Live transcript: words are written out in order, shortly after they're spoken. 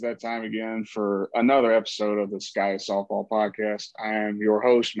That time again for another episode of the Sky Softball Podcast. I am your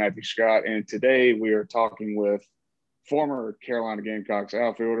host, Matthew Scott, and today we are talking with former Carolina Gamecocks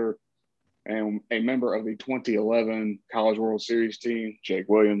outfielder and a member of the 2011 College World Series team, Jake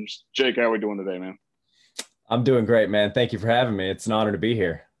Williams. Jake, how are we doing today, man? I'm doing great, man. Thank you for having me. It's an honor to be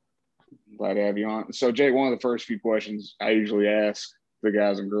here. Glad to have you on. So, Jake, one of the first few questions I usually ask the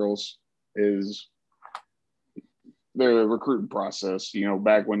guys and girls is the recruiting process,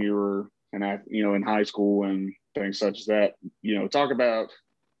 back when you were in high school and things such as that. Talk about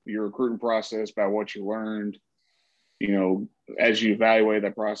your recruiting process, about what you learned, as you evaluate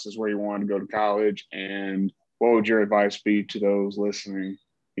that process, where you wanted to go to college, and what would your advice be to those listening,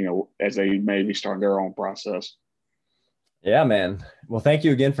 as they maybe start their own process? Yeah, man. Well, thank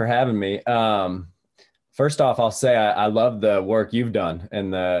you again for having me. First off, I'll say I love the work you've done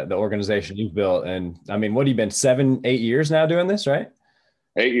and the organization you've built. And I mean, what have you been 7-8 years now doing this, right?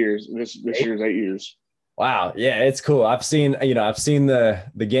 8 years. This year's 8 years. Wow. Yeah, it's cool. I've seen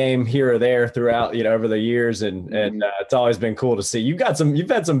the game here or there throughout, over the years, and it's always been cool to see. You've had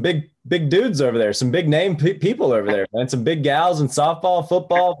some big dudes over there, some big name people over there, man. Some big gals in softball,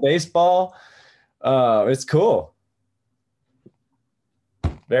 football, baseball. It's cool.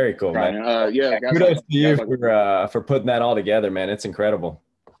 Very cool, man. Kudos to you for putting that all together, man. It's incredible.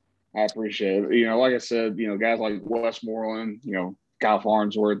 I appreciate it. Like I said, guys like Westmoreland, Kyle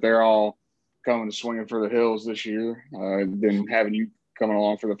Farnsworth, they're all coming to Swinging for the Hills this year. Then having you coming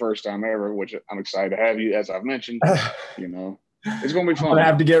along for the first time ever, which I'm excited to have you. As I've mentioned, it's going to be fun. I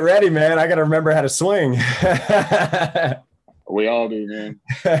have to get ready, man. I got to remember how to swing. We all do, man.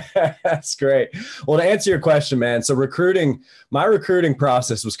 That's great. Well, to answer your question, man, so my recruiting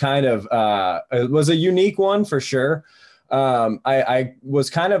process was kind of it was a unique one for sure. I was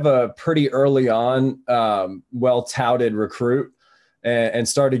kind of a pretty early on well-touted recruit and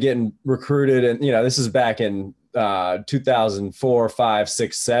started getting recruited. And, this is back in 2004, 5,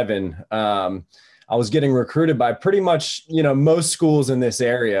 6, 7. I was getting recruited by pretty much, most schools in this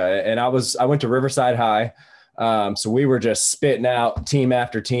area. And I went to Riverside High. So we were just spitting out team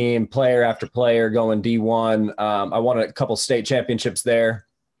after team, player after player, going D1. I won a couple state championships there.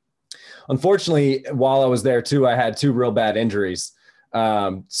 Unfortunately, while I was there too, I had 2 real bad injuries.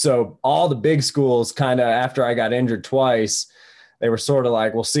 So all the big schools kind of, after I got injured twice, they were sort of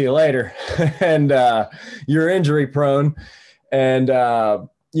like, we'll see you later. And you're injury prone. And,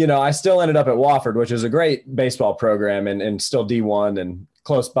 I still ended up at Wofford, which is a great baseball program and still D1 and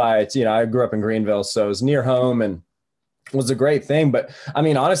close by. It's, I grew up in Greenville, so it was near home and was a great thing. But I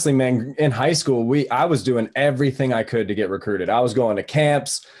mean, honestly, man, in high school, I was doing everything I could to get recruited. I was going to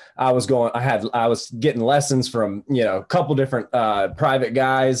camps. I was getting lessons from, a couple different private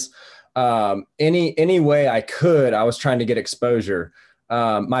guys. Any way I could, I was trying to get exposure.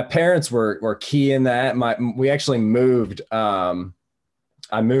 My parents were key in that. We actually moved.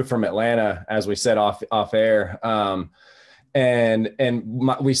 I moved from Atlanta, as we said off air.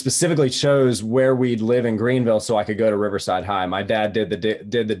 We specifically chose where we'd live in Greenville so I could go to Riverside High. My dad did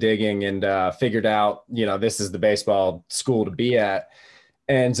the digging and figured out, this is the baseball school to be at.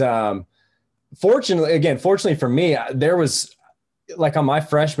 And fortunately for me, there was, like, on my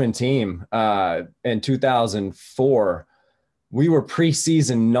freshman team in 2004, we were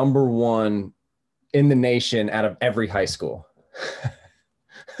preseason number 1 in the nation out of every high school.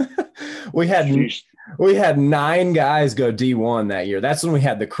 We had 9 guys go D1 that year. That's when we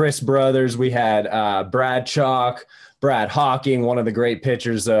had the Chris brothers. We had Brad Chalk, Brad Hawking, one of the great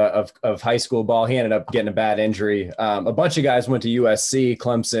pitchers of high school ball. He ended up getting a bad injury. A bunch of guys went to USC,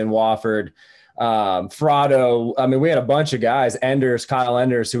 Clemson, Wofford, Frado. I mean, we had a bunch of guys. Kyle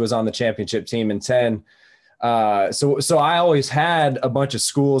Enders, who was on the championship team in 10. So I always had a bunch of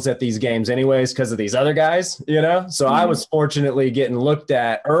schools at these games anyways, because of these other guys, so I was fortunately getting looked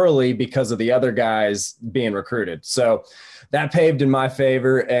at early because of the other guys being recruited. So that paved in my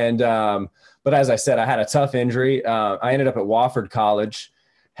favor. And, but as I said, I had a tough injury. I ended up at Wofford College,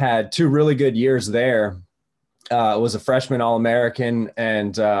 had 2 really good years there. Was a freshman All-American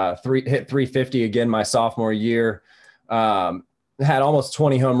and hit 350 again my sophomore year. Had almost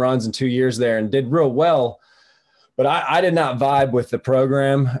 20 home runs in 2 years there and did real well. But I did not vibe with the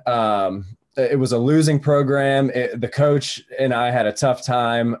program. It was a losing program. The coach and I had a tough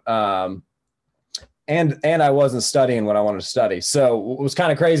time. And I wasn't studying what I wanted to study. So it was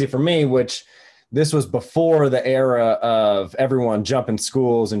kind of crazy for me, which this was before the era of everyone jumping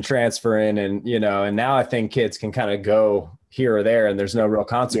schools and transferring and now I think kids can kind of go here or there and there's no real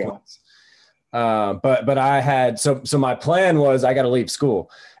consequence. But I had, so my plan was I got to leave school.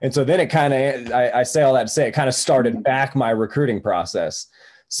 And so then it kind of, I say all that to say it kind of started back my recruiting process.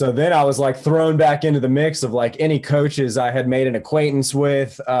 So then I was like thrown back into the mix of like any coaches I had made an acquaintance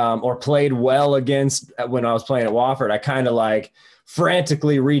with or played well against when I was playing at Wofford. I kind of like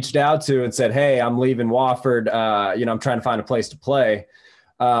frantically reached out to and said, "Hey, I'm leaving Wofford. I'm trying to find a place to play."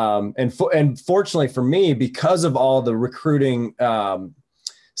 And fortunately for me, because of all the recruiting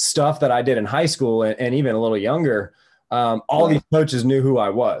stuff that I did in high school and even a little younger, all these coaches knew who I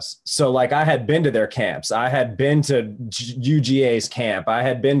was. So like I had been to their camps. I had been to UGA's camp. I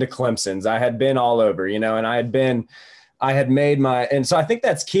had been to Clemson's. I had been all over, and I had made my, and so I think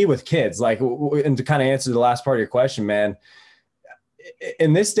that's key with kids. Like, and to kind of answer the last part of your question, man,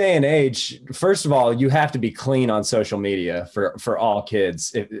 in this day and age, first of all, you have to be clean on social media for all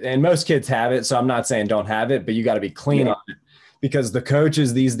kids. And most kids have it. So I'm not saying don't have it, but you got to be clean on it, because the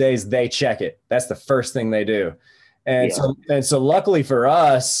coaches these days, they check it. That's the first thing they do. And so luckily for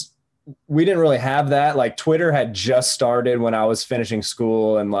us, we didn't really have that. Like Twitter had just started when I was finishing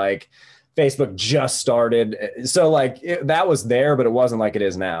school, and like Facebook just started. So like that was there, but it wasn't like it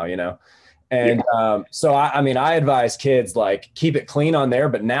is now, And so I advise kids like keep it clean on there,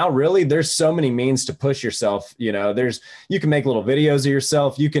 but now really there's so many means to push yourself. You can make little videos of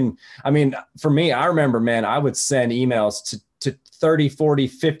yourself. For me, I remember, man, I would send emails to 30, 40,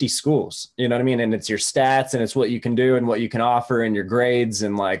 50 schools, you know what I mean? And it's your stats and it's what you can do and what you can offer and your grades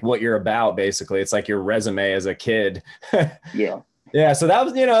and like what you're about. Basically, it's like your resume as a kid. Yeah. Yeah. So that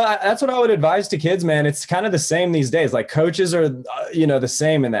was, that's what I would advise to kids, man. It's kind of the same these days. Like coaches are, the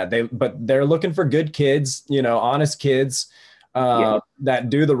same in that but they're looking for good kids, honest kids that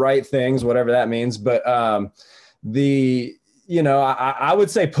do the right things, whatever that means. But I would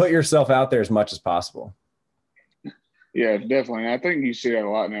say put yourself out there as much as possible. Yeah, definitely. I think you see that a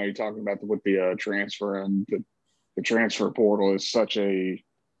lot now. You're talking about with the transfer, and the transfer portal is such a,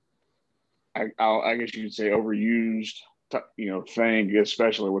 I guess you could say, overused, thing,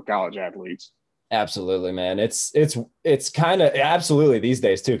 especially with college athletes. Absolutely, man. It's kind of absolutely these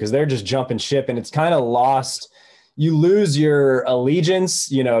days too, because they're just jumping ship, and it's kind of lost. You lose your allegiance,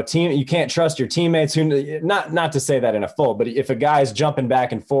 team. You can't trust your teammates. Not to say that in a full, but if a guy's jumping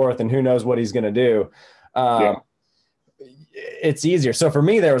back and forth and who knows what he's going to do. It's easier. So for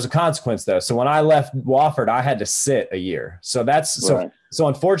me, there was a consequence though. So when I left Wofford, I had to sit a year. So so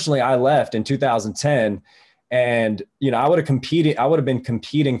unfortunately I left in 2010, and, I would have been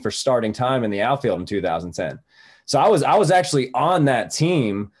competing for starting time in the outfield in 2010. So I was actually on that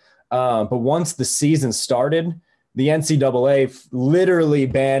team. But once the season started, the NCAA literally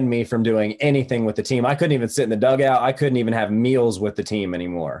banned me from doing anything with the team. I couldn't even sit in the dugout. I couldn't even have meals with the team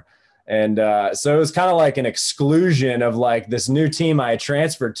anymore. And so it was kind of like an exclusion of like this new team I had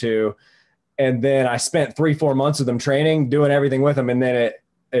transferred to. And then I spent 3-4 months with them training, doing everything with them. And then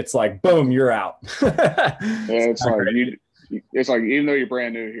it's like, boom, you're out. It's like, even though you're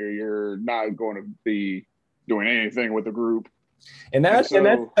brand new here, you're not going to be doing anything with the group. And that's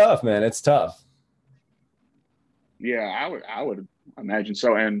tough, man. It's tough. Yeah, I would imagine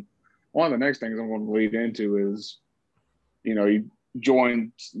so. And one of the next things I'm going to lead into is, you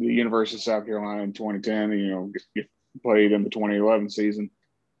joined the University of South Carolina in 2010. You played in the 2011 season.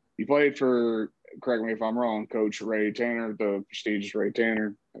 You played for, correct me if I'm wrong, Coach Ray Tanner, the prestigious Ray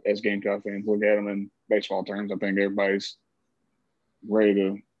Tanner. As Gamecock fans look at him in baseball terms, I think everybody's ready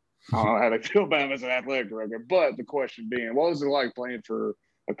to, I don't know how they feel about him as an athletic director. But the question being, what was it like playing for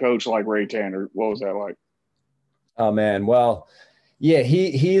a coach like Ray Tanner? What was that like? Oh man, well, yeah,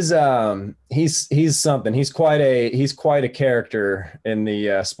 he's something. He's quite a character in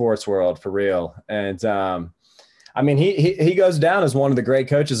the sports world for real. And he goes down as one of the great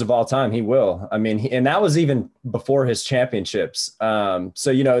coaches of all time. He will. And that was even before his championships. So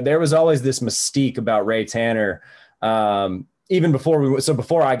there was always this mystique about Ray Tanner. Even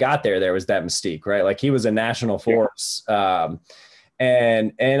before I got there was that mystique, right? Like he was a national force.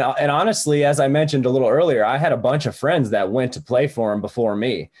 And honestly, as I mentioned a little earlier, I had a bunch of friends that went to play for him before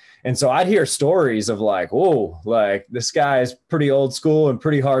me. And so I'd hear stories of like, oh, like this guy's pretty old school and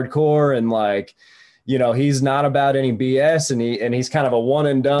pretty hardcore. And like, he's not about any BS, and he's kind of a one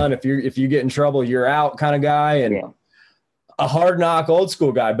and done. If you get in trouble, you're out kind of guy, and a hard knock old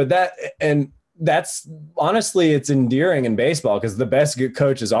school guy. But that's honestly, it's endearing in baseball because the best good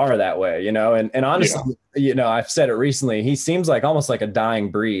coaches are that way, and honestly, I've said it recently, he seems like almost like a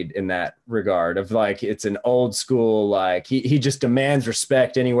dying breed in that regard of like, it's an old school, like he just demands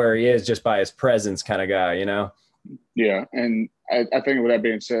respect anywhere he is just by his presence kind of guy, Yeah. And I think with that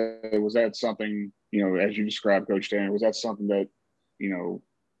being said, was that something, as you described Coach Tanner, was that something that,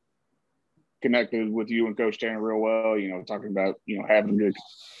 connected with you and Coach Tanner real well, talking about, having a good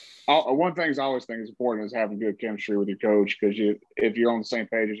one thing I always think is important is having good chemistry with your coach, because if you're on the same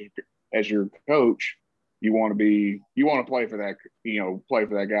page as your coach, you want to play for that, play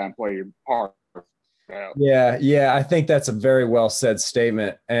for that guy and play your part out. Yeah, I think that's a very well said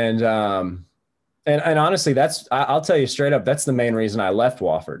statement. And honestly, I'll tell you straight up, that's the main reason I left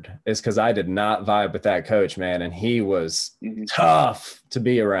Wofford, is because I did not vibe with that coach, man. And he was tough to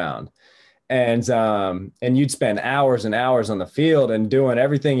be around. And you'd spend hours and hours on the field and doing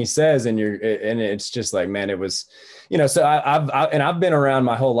everything he says. And it's just like, man, it was, so I've been around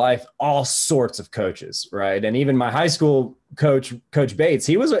my whole life, all sorts of coaches. Right. And even my high school coach, Coach Bates,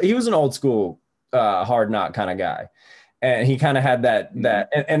 he was an old school, hard knock kind of guy. And he kind of had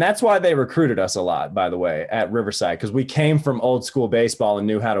and that's why they recruited us a lot, by the way, at Riverside, because we came from old school baseball and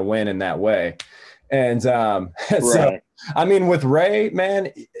knew how to win in that way. And right. So, I mean, with Ray,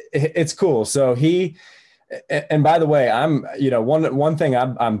 man, it's cool. So and by the way, I'm, one thing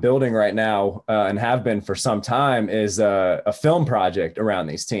I'm building right now and have been for some time is a film project around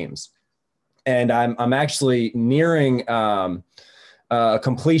these teams. And I'm actually nearing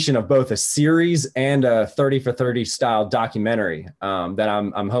completion of both a series and a 30 for 30 style documentary that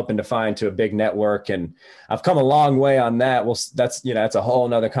I'm hoping to find to a big network. And I've come a long way on that. Well, that's a whole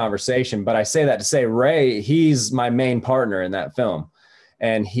nother conversation, but I say that to say Ray, he's my main partner in that film.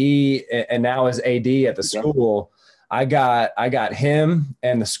 And now as AD at the school, I got him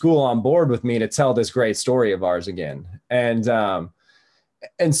and the school on board with me to tell this great story of ours again. And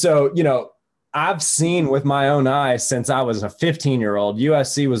so, I've seen with my own eyes since I was a 15-year-old,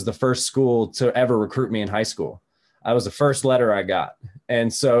 USC was the first school to ever recruit me in high school. I was the first letter I got.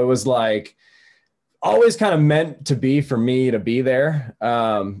 And so it was like always kind of meant to be for me to be there.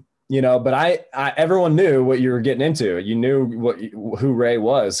 But everyone knew what you were getting into. You knew who Ray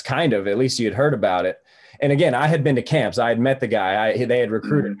was, kind of, at least you had heard about it. And again, I had been to camps. I had met the guy. They had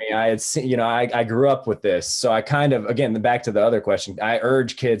recruited me. I had seen, I grew up with this. So I kind of, again, back to the other question, I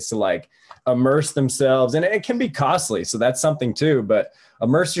urge kids to like immerse themselves, and it can be costly. So that's something too, but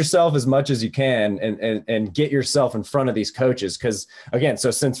immerse yourself as much as you can and get yourself in front of these coaches. Cause again, so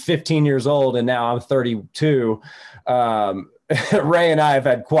since 15 years old and now I'm 32, Ray and I have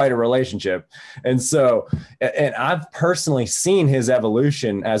had quite a relationship. And so, and I've personally seen his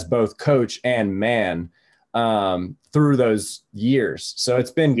evolution as both coach and man through those years. So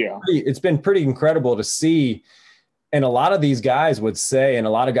it's been pretty incredible to see. And a lot of these guys would say, and a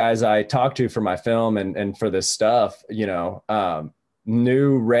lot of guys I talked to for my film and for this stuff,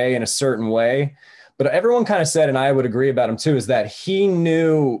 knew Ray in a certain way, but everyone kind of said, and I would agree about him too, is that he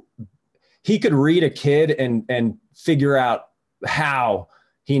knew he could read a kid and figure out how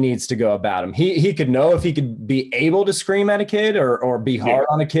he needs to go about him. He could know if he could be able to scream at a kid or be hard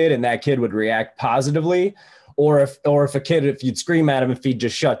on a kid and that kid would react positively. Or if a kid, if you'd scream at him, if he'd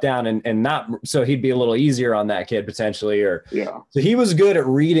just shut down and not, so he'd be a little easier on that kid potentially. So he was good at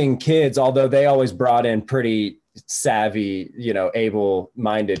reading kids, although they always brought in pretty savvy,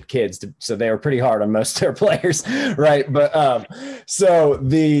 able-minded kids. So they were pretty hard on most of their players. Right. But,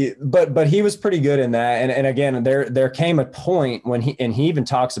 but he was pretty good in that. And again, there came a point when he even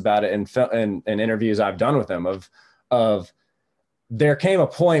talks about it in interviews I've done with him of there came a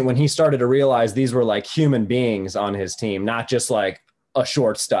point when he started to realize these were like human beings on his team, not just like a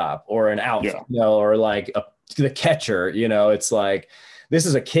shortstop or an outfield, or like the catcher. It's like, this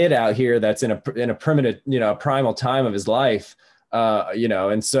is a kid out here that's in a primitive, primal time of his life,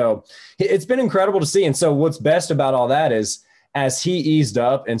 and so it's been incredible to see. And so what's best about all that is as he eased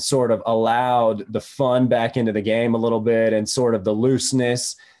up and sort of allowed the fun back into the game a little bit and sort of the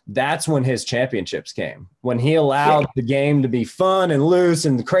looseness, that's when his championships came, when he allowed the game to be fun and loose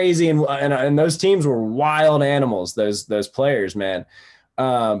and crazy. And those teams were wild animals, those players, man.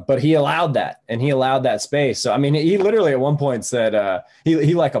 But he allowed that, and he allowed that space. So, I mean, he literally at one point said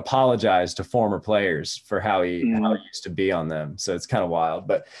he like apologized to former players for how he used to be on them. So it's kind of wild,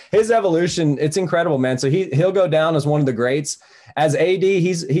 but his evolution, it's incredible, man. So he'll go down as one of the greats. As AD,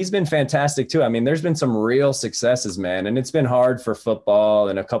 he's been fantastic too. I mean, there's been some real successes, man, and it's been hard for football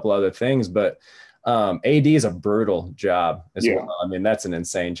and a couple other things, but AD is a brutal job as well. I mean, that's an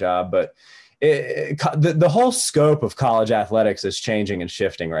insane job, but the whole scope of college athletics is changing and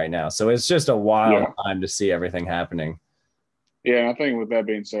shifting right now. So it's just a wild time to see everything happening. Yeah, and I think with that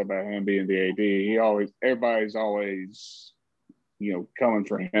being said about him being the AD, everybody's always, coming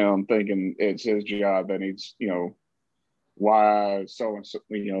for him, thinking it's his job that he's, why so-and-so,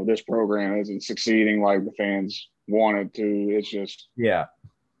 this program isn't succeeding like the fans wanted to. It's just, I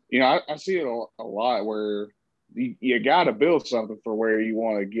see it a lot where you got to build something for where you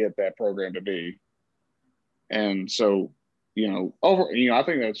want to get that program to be. And so I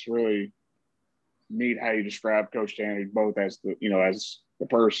think that's really neat how you describe Coach Tanner both as as the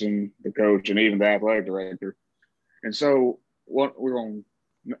person, the coach, and even the athletic director. And so,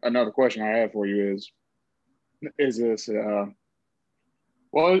 another question I have for you is this: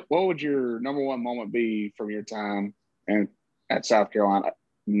 what would your number one moment be from your time and at South Carolina?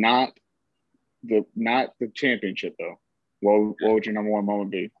 Not the championship though. What would your number one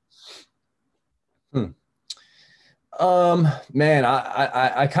moment be? Man,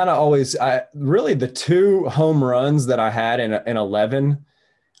 I kind of always, really the two home runs that I had in 11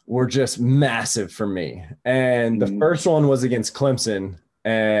 were just massive for me. And the first one was against Clemson.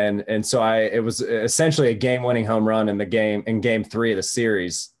 And so it was essentially a game winning home run in game 3 of the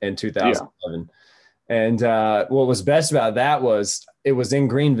series in 2011. Yeah. And what was best about that was it was in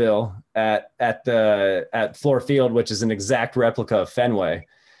Greenville at Fluor Field, which is an exact replica of Fenway.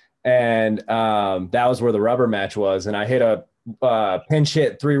 And that was where the rubber match was. And I hit a pinch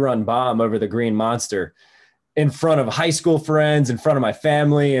hit 3-run bomb over the Green Monster in front of high school friends, in front of my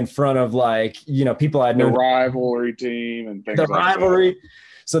family, in front of people I'd known. The rivalry team and things like rivalry. That.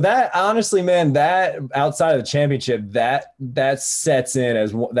 So that honestly, man, that outside of the championship, that sets in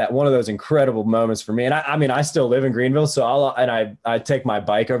as one of those incredible moments for me. And I still live in Greenville, so I take my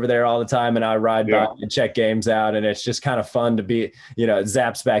bike over there all the time and I ride by and check games out. And it's just kind of fun to be, it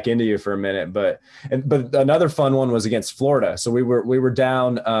zaps back into you for a minute. But another fun one was against Florida. So we were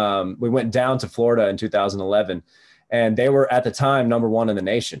down, we went down to Florida in 2011. And they were at the time number 1 in the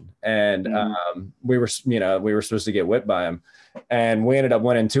nation, and we were supposed to get whipped by them, and we ended up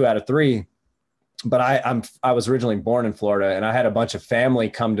winning 2 out of 3. But I was originally born in Florida, and I had a bunch of family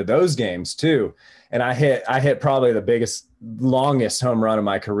come to those games too, and I hit probably the longest home run of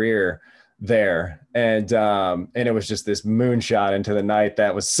my career there, and it was just this moonshot into the night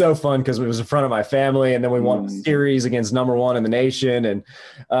that was so fun because it was in front of my family, and then we won a series against number 1 in the nation, and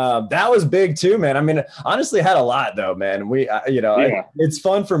that was big too, man. I mean, honestly, had a lot though, man. It's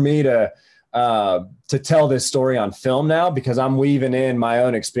fun for me to tell this story on film now because I'm weaving in my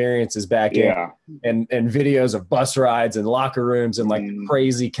own experiences back in and videos of bus rides and locker rooms and like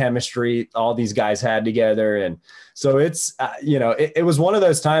crazy chemistry all these guys had together. And so it's, it was one of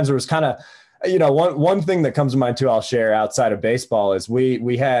those times where it was kind of, one thing that comes to mind too, I'll share outside of baseball is we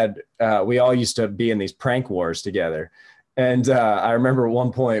all used to be in these prank wars together. And I remember at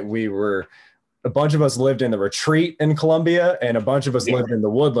one point a bunch of us lived in the Retreat in Columbia and a bunch of us lived in the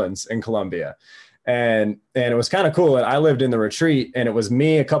Woodlands in Columbia. And it was kind of cool. And I lived in the Retreat, and it was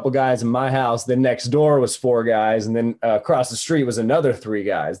me, a couple guys in my house. Then next door was 4 guys. And then across the street was another 3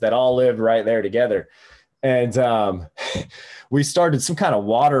 guys that all lived right there together. And we started some kind of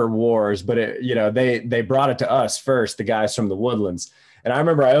water wars, but they brought it to us first, the guys from the Woodlands. And I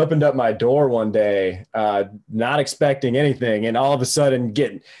remember I opened up my door one day, not expecting anything. And all of a sudden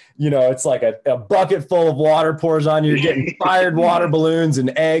it's like a bucket full of water pours on you. You're getting fired water balloons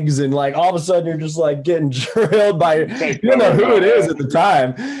and eggs. And like, all of a sudden you're just like getting drilled by, you don't know who it is at the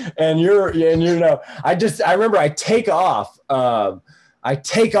time. And I remember I take off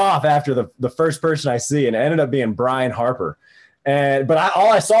after the first person I see, and it ended up being Brian Harper. But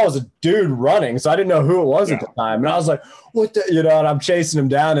all I saw was a dude running, so I didn't know who it was at the time. And I was like, what the, and I'm chasing him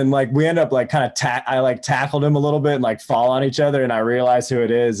down, and like we end up like kind of I tackled him a little bit and like fall on each other, and I realized who it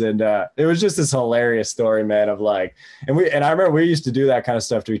is. And it was just this hilarious story, man, of like, and I remember we used to do that kind of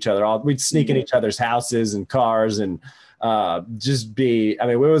stuff to each other. We'd sneak in each other's houses and cars and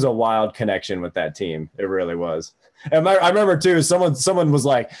it was a wild connection with that team. It really was. And I remember too, someone was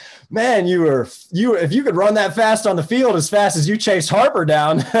like, man, if you could run that fast on the field as fast as you chased Harper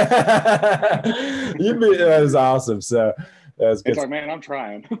down, that was awesome. So that was good. It's like, man, I'm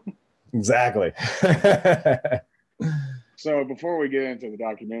trying. Exactly. So before we get into the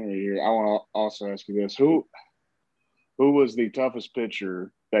documentary here, I want to also ask you this. Who was the toughest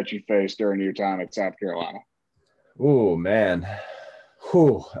pitcher that you faced during your time at South Carolina? Oh, man.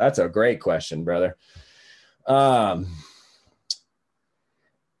 That's a great question, brother. Some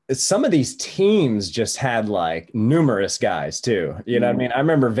of these teams just had like numerous guys too. You know what I mean? I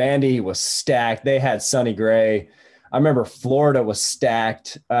remember Vandy was stacked. They had Sonny Gray. I remember Florida was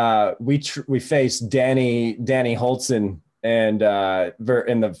stacked. We faced Danny Holtzen and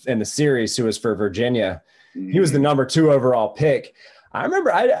in the series, who was for Virginia. He was the number 2 overall pick. I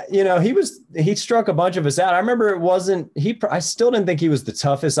remember he struck a bunch of us out. I remember I still didn't think he was the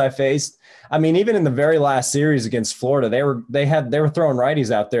toughest I faced. I mean, even in the very last series against Florida, they were throwing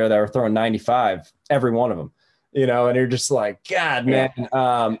righties out there that were throwing 95, every one of them, and you're just like, God, man.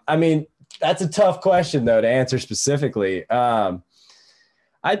 I mean, that's a tough question though, to answer specifically.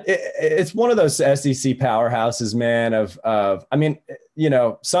 It's one of those SEC powerhouses, man. I mean,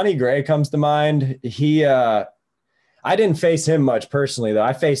 Sonny Gray comes to mind. I didn't face him much personally, though.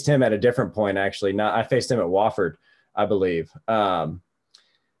 I faced him at a different point, actually. I faced him at Wofford, I believe. Man,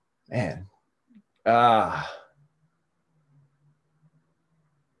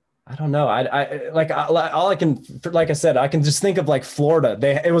 I don't know. All I can, like I said, I can just think of like Florida.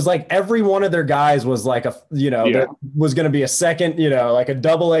 It was like every one of their guys was like there was going to be a second, like a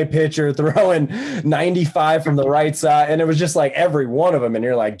AA pitcher throwing 95 from the right side. And it was just like every one of them. And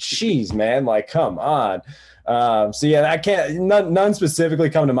you're like, geez, man, like, come on. So yeah, I can't, none specifically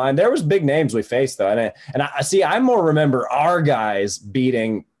come to mind. There was big names we faced though. And I more remember our guys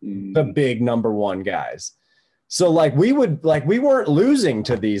beating the big number one guys. So like we weren't losing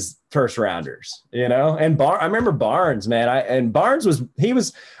to these first rounders, and I remember Barnes, man. I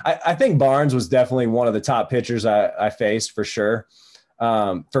think Barnes was definitely one of the top pitchers I faced for sure,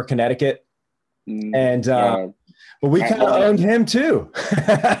 for Connecticut. And, but we kind of owned him too,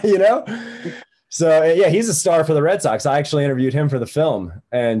 So yeah, he's a star for the Red Sox. I actually interviewed him for the film,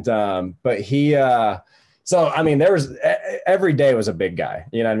 and but he. So I mean, every day was a big guy.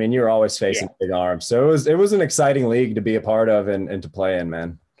 You know what I mean? You were always facing big arms. So it was an exciting league to be a part of and to play in,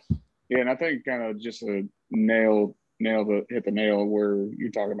 man. Yeah, and I think kind of just to hit the nail where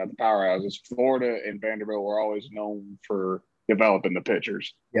you're talking about the powerhouses. Florida and Vanderbilt were always known for developing the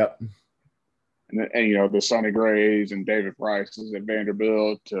pitchers. Yep. And the Sonny Grays and David Prices at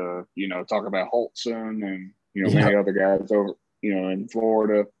Vanderbilt, talk about Holtzen and, many other guys over, in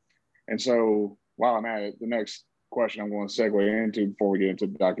Florida. And so while I'm at it, the next question I'm going to segue into before we get into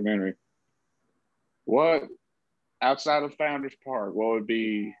the documentary, what outside of Founders Park, what would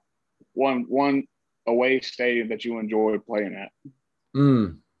be one away stadium that you enjoyed playing at?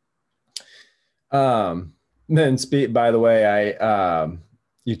 By the way,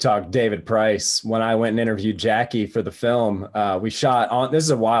 you talked David Price. When I went and interviewed Jackie for the film, we shot on, this is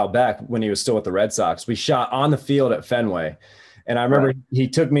a while back when he was still with the Red Sox. We shot on the field at Fenway. And I remember he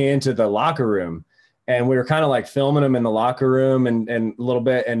took me into the locker room and we were kind of like filming him in the locker room and a little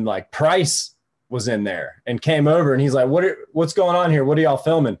bit. And like Price was in there and came over and he's like, what's going on here? What are y'all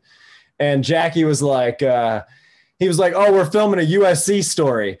filming? And Jackie was like, he was like, oh, we're filming a USC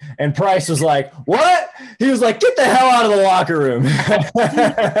story. And Price was like, what? He was like, get the hell out of the locker room.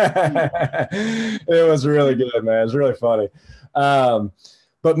 It was really good, man. It was really funny.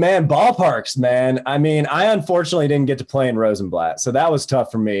 But man, ballparks, man. I mean, I unfortunately didn't get to play in Rosenblatt. So that was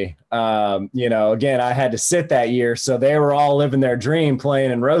tough for me. Again, I had to sit that year. So they were all living their dream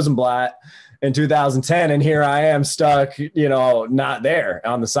playing in Rosenblatt in 2010. And here I am stuck, not there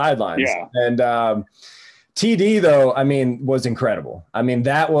on the sidelines. Yeah. And, TD though, I mean, was incredible. I mean,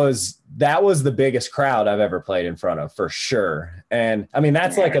 that was the biggest crowd I've ever played in front of for sure. And I mean,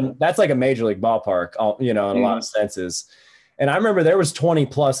 that's like a major league ballpark, in a lot of senses. And I remember there was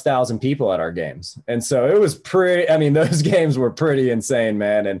 20,000+ people at our games. And so it was those games were pretty insane,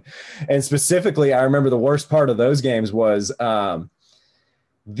 man. And specifically, I remember the worst part of those games was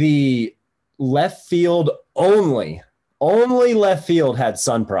the left field only left field had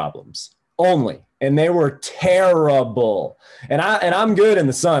sun problems only. And they were terrible. And I'm good in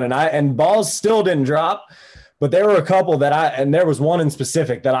the sun and balls still didn't drop, but there were a couple and there was one in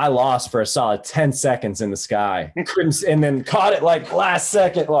specific that I lost for a solid 10 seconds in the sky. And then caught it like last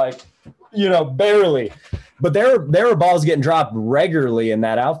second, barely. But there were balls getting dropped regularly in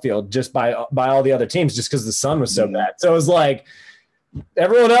that outfield just by all the other teams, just because the sun was so bad. So it was like,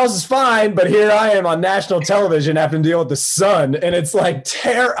 everyone else is fine, but here I am on national television having to deal with the sun. And it's like,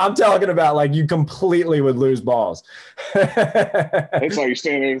 I'm talking about like you completely would lose balls. It's like you're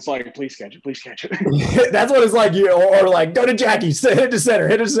standing there, it's like, please catch it. That's what it's like. Or like, go to Jackie, hit to center.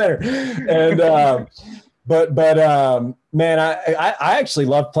 And, but man, I actually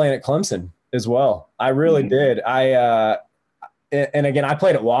loved playing at Clemson as well. I really did. And again, I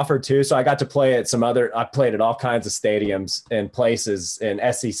played at Wofford too. So I got to play at I played at all kinds of stadiums and places in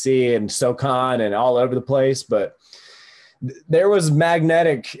SEC and SoCon and all over the place. But there was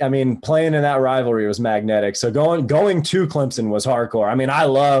magnetic. I mean, playing in that rivalry was magnetic. So going to Clemson was hardcore. I mean, I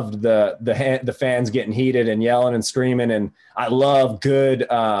loved the fans getting heated and yelling and screaming. And I love good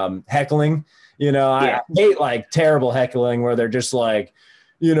heckling. I hate like terrible heckling where they're just like,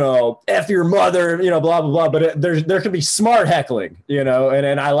 F your mother, blah, blah, blah. But there could be smart heckling, and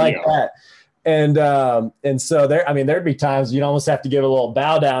I like that. And so there'd be times you'd almost have to give a little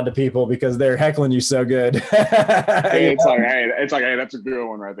bow down to people because they're heckling you so good. It's like, hey, that's a good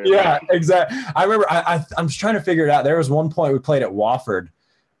one right there. Yeah, exactly. I remember I'm just trying to figure it out. There was one point we played at Wofford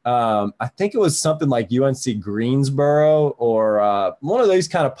I think it was something like UNC Greensboro or one of these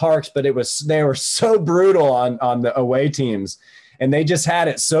kind of parks, but they were so brutal on the away teams, and they just had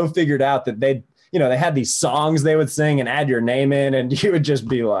it so figured out that they had these songs they would sing and add your name in, and you would just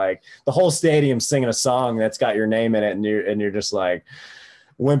be like the whole stadium singing a song that's got your name in it, and you're just like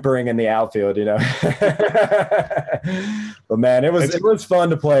whimpering in the outfield, But man, it was fun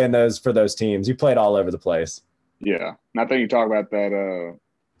to play for those teams. You played all over the place. Yeah, and I think you talk about that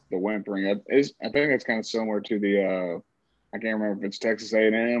the whimpering. I think it's kind of similar to the I can't remember if it's Texas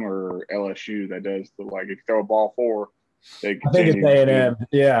A&M or LSU that does like if you throw a ball 4. I think it's A&M.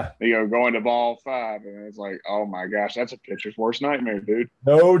 Yeah. Going to ball 5, and it's like, oh my gosh, that's a pitcher's worst nightmare, dude.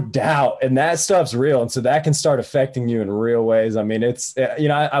 No doubt. And that stuff's real. And so that can start affecting you in real ways. I mean, it's,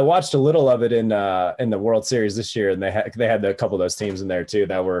 I watched a little of it in the World Series this year, and they had a couple of those teams in there too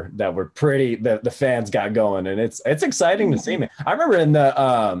that were pretty, the fans got going, and it's exciting to see, man. I remember in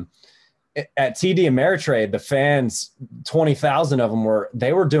at TD Ameritrade, the fans, 20,000 of them were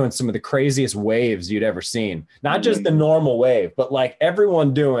doing some of the craziest waves you'd ever seen. Not just the normal wave, but like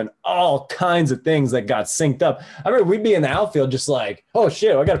everyone doing all kinds of things that got synced up. I remember we'd be in the outfield just like, oh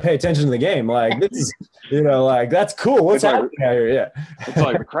shit, I got to pay attention to the game. Like this is, like that's cool. What's happening out here? Yeah. It's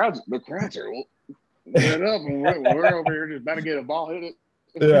like the crowds are get up, and we're over here just about to get a ball hit it.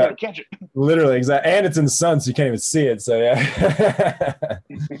 Yeah, catch it. Literally, exactly. And it's in the sun, so you can't even see it. So yeah.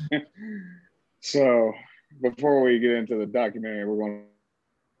 So before we get into the documentary, we're going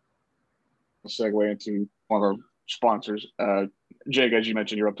to segue into one of our sponsors. Jake, as you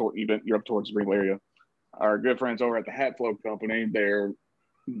mentioned, you're up towards the Greenville area. Our good friends over at the Hat Flow Company, they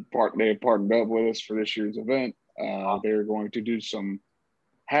partnered up with us for this year's event. They're going to do some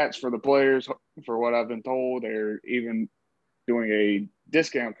hats for the players. For what I've been told, they're even doing a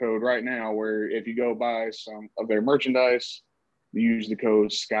discount code right now where if you go buy some of their merchandise, you use the code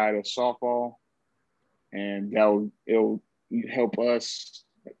SkyToSoftball, and it'll help us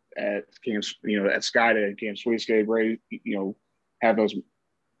at Camp, at SkyTo and Camp Sweetscape, have those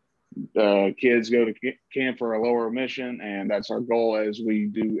kids go to camp for a lower admission, and that's our goal as we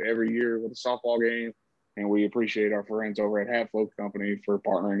do every year with a softball game. And we appreciate our friends over at Hat Flow Company for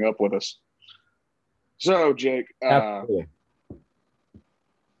partnering up with us. So, Jake,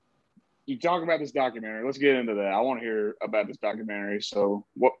 you talk about this documentary. Let's get into that. I want to hear about this documentary. So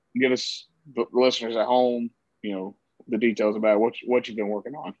give us, the listeners at home, the details about what you've been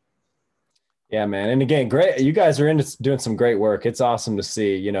working on. Yeah, man. And again, great. You guys are doing some great work. It's awesome to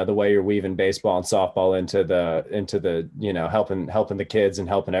see, the way you're weaving baseball and softball into the, helping the kids and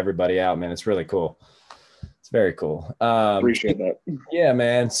helping everybody out, man. It's really cool. It's very cool. Appreciate that. Yeah,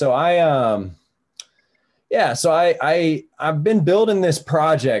 man. So I've been building this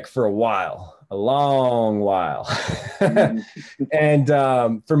project for a long while. And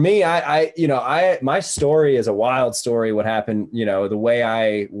for me, my story is a wild story. What happened, the way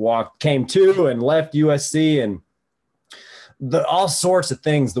I came to and left USC, and all sorts of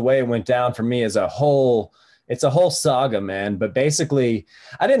things, the way it went down for me as a whole. It's a whole saga, man. But basically,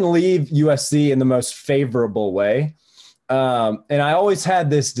 I didn't leave USC in the most favorable way. And I always had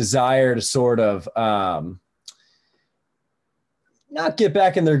this desire to sort of not get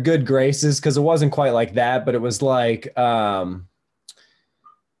back in their good graces, because it wasn't quite like that, but it was like I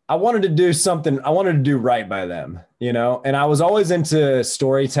wanted to do something. I wanted to do right by them, and I was always into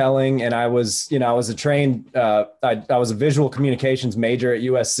storytelling, and I was a trained, I was a visual communications major at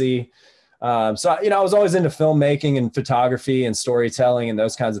USC. So, I was always into filmmaking and photography and storytelling and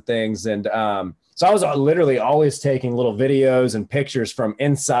those kinds of things. And so I was literally always taking little videos and pictures from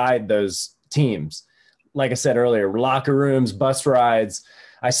inside those teams. Like I said earlier, locker rooms, bus rides.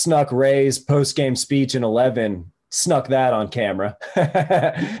 I snuck Ray's post-game speech in 11, snuck that on camera.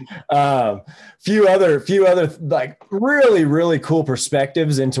 Few other like really, really cool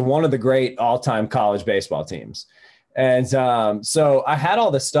perspectives into one of the great all-time college baseball teams. And so I had all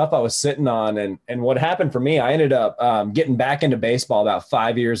this stuff I was sitting on, and what happened for me, I ended up getting back into baseball about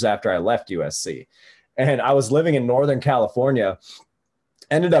 5 years after I left USC. And I was living in Northern California,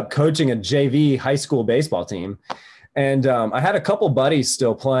 ended up coaching a JV high school baseball team. And I had a couple buddies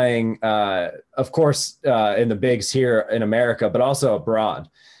still playing, of course, in the bigs here in America, but also abroad.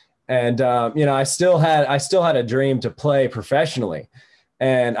 And, I still had a dream to play professionally.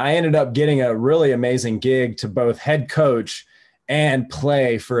 And I ended up getting a really amazing gig to both head coach and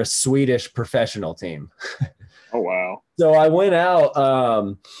play for a Swedish professional team. Oh, wow. So I went out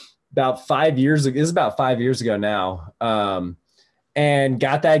about 5 years ago. This is about 5 years ago now. And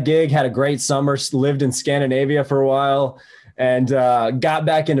got that gig, had a great summer, lived in Scandinavia for a while, and got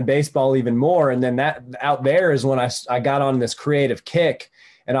back into baseball even more. And then that out there is when I got on this creative kick.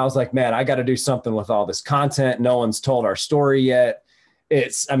 And I was like, man, I got to do something with all this content. No one's told our story yet.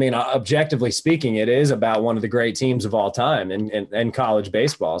 I mean, objectively speaking, it is about one of the great teams of all time in college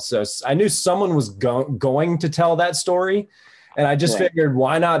baseball. So I knew someone was going to tell that story. And I just figured,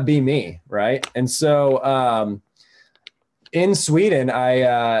 why not be me? Right. And so in Sweden,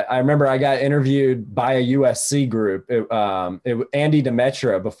 I remember I got interviewed by a USC group. Andy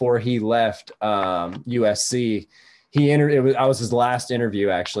Demetra, before he left USC, I was his last interview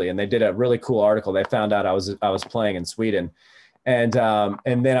actually, and they did a really cool article. They found out I was playing in Sweden, and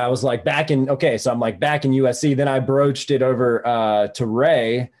then I was like so I'm like back in USC. Then I broached it over to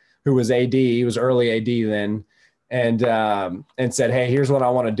Ray, who was AD. He was early AD then. And said, hey, here's what I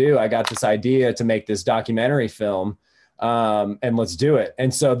want to do. I got this idea to make this documentary film, and let's do it.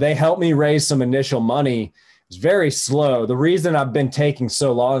 And so they helped me raise some initial money. It was very slow. The reason I've been taking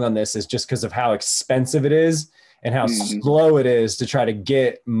so long on this is just because of how expensive it is and how slow it is to try to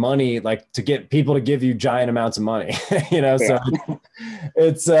get money, like to get people to give you giant amounts of money, so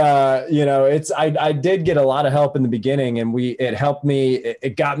I did get a lot of help in the beginning, and it helped me,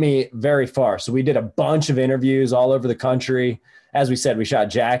 it got me very far. So we did a bunch of interviews all over the country. As we said, we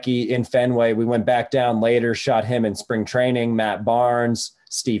shot Jackie in Fenway. We went back down later, shot him in spring training, Matt Barnes,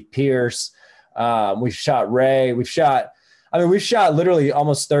 Steve Pierce. We've shot Ray. We've shot literally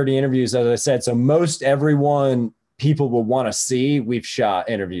almost 30 interviews, as I said. So most everyone people will want to see, we've shot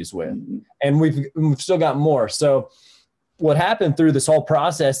interviews with, and we've still got more. So what happened through this whole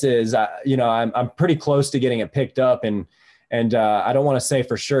process is, I'm pretty close to getting it picked up, and I don't want to say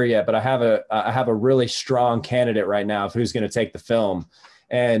for sure yet, but I have a really strong candidate right now of who's going to take the film,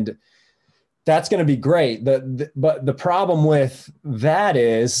 and that's going to be great. But the problem with that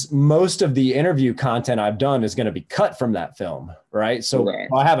is most of the interview content I've done is going to be cut from that film, right? So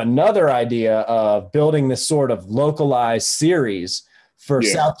I have another idea of building this sort of localized series for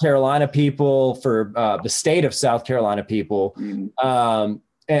South Carolina people, for the state of South Carolina people.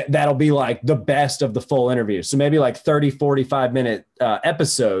 That'll be like the best of the full interview. So maybe like 30, 45-minute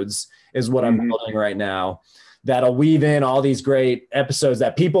episodes is what I'm building right now. That'll weave in all these great episodes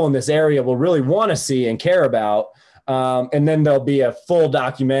that people in this area will really want to see and care about. And then there'll be a full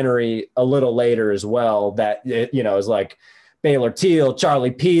documentary a little later as well that, is like Baylor Teal,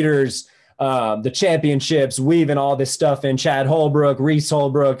 Charlie Peters, the championships, weaving all this stuff in, Chad Holbrook, Reese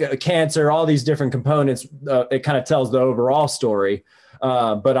Holbrook, cancer, all these different components. It kind of tells the overall story.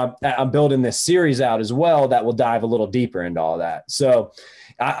 But I'm building this series out as well that will dive a little deeper into all that. So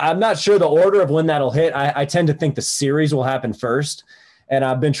I'm not sure the order of when that'll hit. I tend to think the series will happen first. And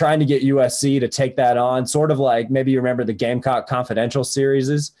I've been trying to get USC to take that on, sort of like maybe you remember the Gamecock Confidential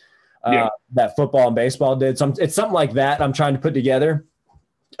series that football and baseball did. So it's something like that I'm trying to put together.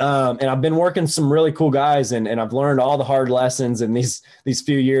 And I've been working some really cool guys, and I've learned all the hard lessons in these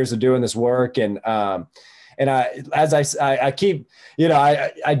few years of doing this work. And I keep,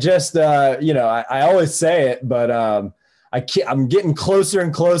 I always say it, but I'm getting closer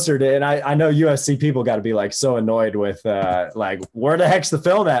and closer to, and I know USC people got to be like so annoyed with like, where the heck's the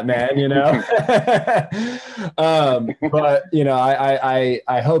film at, man? But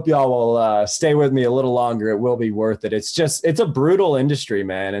I hope y'all will stay with me a little longer. It will be worth it. It's a brutal industry,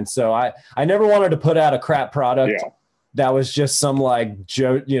 man. And so I never wanted to put out a crap product. Yeah. That was just some like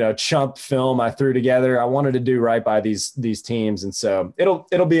chump film I threw together. I wanted to do right by these teams, and so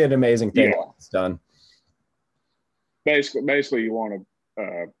it'll be an amazing thing when it's done. Basically, you want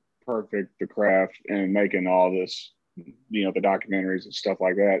to perfect the craft and making all this, the documentaries and stuff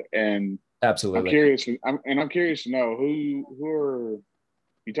like that. And absolutely, I'm curious to know who are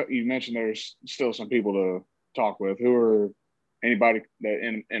you mentioned there's still some people to talk with. Who are anybody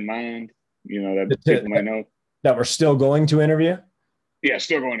that in mind? That people may know. That we're still going to interview? Yeah,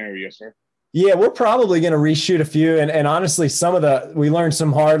 still going to interview, yes, sir. Yeah, we're probably going to reshoot a few. And honestly, we learned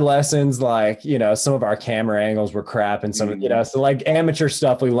some hard lessons, like, some of our camera angles were crap and some, so like amateur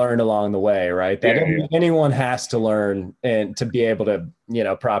stuff we learned along the way, right? That anyone has to learn and to be able to,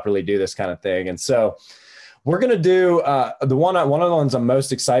 properly do this kind of thing. And so we're going to do one of the ones I'm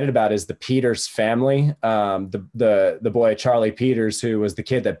most excited about is the Peters family. The boy, Charlie Peters, who was the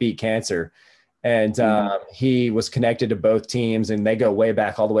kid that beat cancer. And he was connected to both teams, and they go way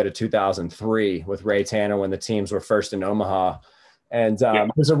back all the way to 2003 with Ray Tanner when the teams were first in Omaha. And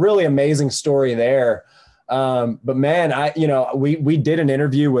there's a really amazing story there. But man, we did an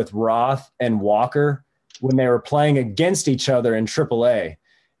interview with Roth and Walker when they were playing against each other in AAA.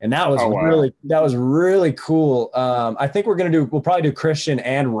 And that was really cool. I think we'll probably do Christian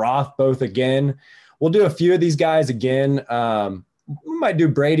and Roth both again. We'll do a few of these guys again. we might do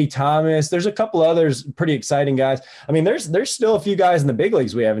Brady Thomas. There's a couple others pretty exciting guys. I mean, there's still a few guys in the big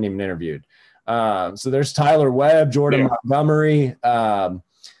leagues we haven't even interviewed. So there's Tyler Webb, Jordan Montgomery,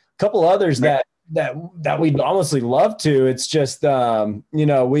 couple others that we'd honestly love to. It's just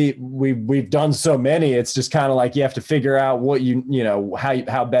we've done so many. It's just kind of like you have to figure out what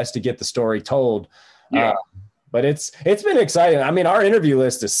how best to get the story told. But it's been exciting. I mean, our interview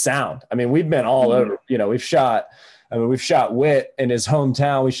list is sound. I mean, we've been all over. We've shot Witt in his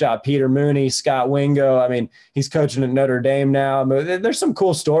hometown. We shot Peter Mooney, Scott Wingo. I mean, he's coaching at Notre Dame now. I mean, there's some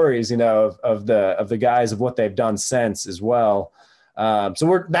cool stories, of the guys of what they've done since as well.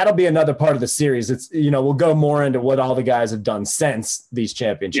 So that'll be another part of the series. It's, we'll go more into what all the guys have done since these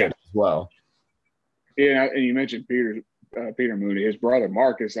championships as well. Yeah. And you mentioned Peter Mooney. His brother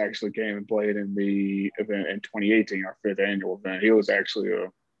Marcus actually came and played in the event in 2018, our 5th annual event. He was actually a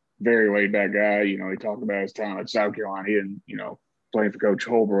very laid back guy. He talked about his time at South Carolina and, playing for Coach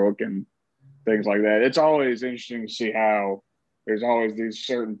Holbrook and things like that. It's always interesting to see how there's always these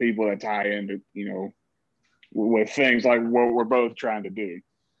certain people that tie into, with things like what we're both trying to do.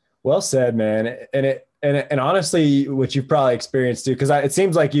 Well said, man. And honestly, what you've probably experienced too, because it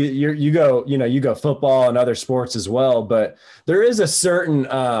seems like you go football and other sports as well, but there is a certain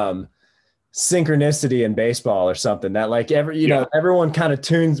synchronicity in baseball or something that like everyone kind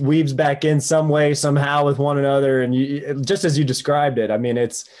of weaves back in some way, somehow with one another. And just as you described it, I mean,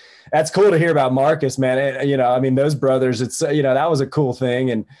 that's cool to hear about Marcus, man. Those brothers, it's, that was a cool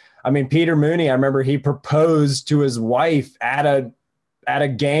thing. And I mean, Peter Mooney, I remember he proposed to his wife at a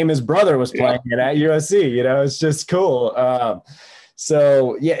game his brother was playing at USC. It's just cool.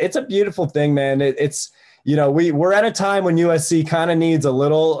 So yeah, it's a beautiful thing, man. It's we're at a time when USC kind of needs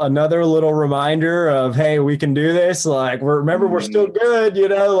another little reminder of, hey, we can do this. Like we're still good.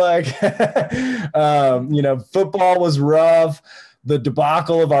 Football was rough. The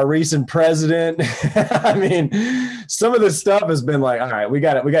debacle of our recent president. I mean, some of this stuff has been like, all right, we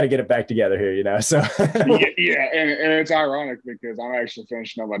got to get it back together here, So yeah, and it's ironic because I'm actually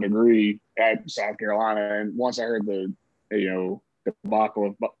finishing up my degree at South Carolina, and once I heard the debacle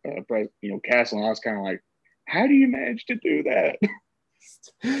of Castle, I was kind of like, how do you manage to do that?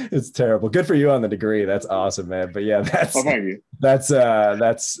 It's terrible. Good for you on the degree. That's awesome, man. But yeah, thank you.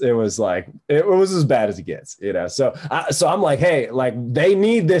 It was like, it was as bad as it gets, So I'm like, hey, like they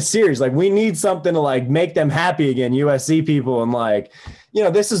need this series. Like we need something to like make them happy again, USC people. And like,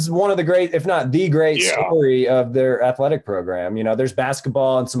 this is one of the great, if not the great story of their athletic program. There's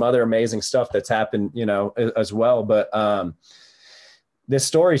basketball and some other amazing stuff that's happened, as well. But, this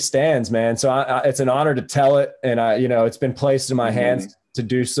story stands, man. So it's an honor to tell it. And it's been placed in my hands to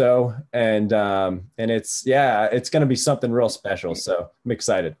do so. And it's going to be something real special. So I'm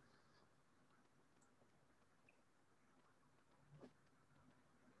excited.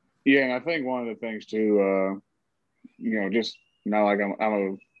 Yeah. And I think one of the things too, just now, like I'm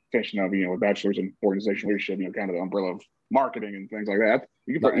a finishing up, with bachelor's in organizational leadership, kind of the umbrella of marketing and things like that.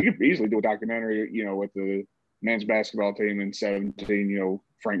 You could easily do a documentary, with the men's basketball team in 17,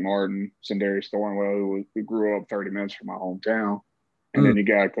 Frank Martin, Sindarius Thornwell, who grew up 30 minutes from my hometown. And then you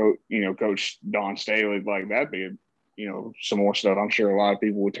got Coach Don Staley, like that'd be, some more stuff I'm sure a lot of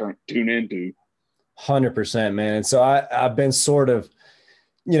people would tune into. 100%, man. And so I've been sort of,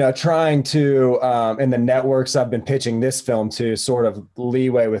 trying to, in the networks I've been pitching this film to, sort of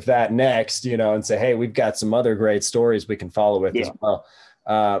leeway with that next, and say, hey, we've got some other great stories we can follow with as well.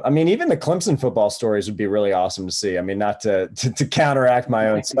 Even the Clemson football stories would be really awesome to see. I mean, not to counteract my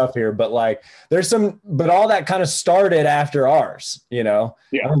own stuff here, but like but all that kind of started after ours, Yeah.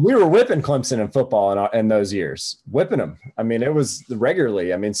 I mean, we were whipping Clemson in football in those years, whipping them. I mean, it was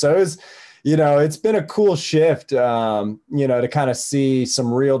regularly. I mean, so it was, it's been a cool shift, to kind of see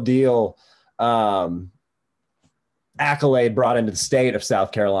some real deal, accolade brought into the state of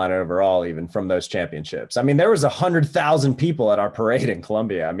South Carolina overall, even from those championships. I mean, there was 100,000 people at our parade in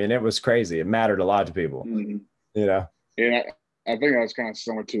Columbia. I mean, it was crazy. It mattered a lot to people, Yeah, I think that's kind of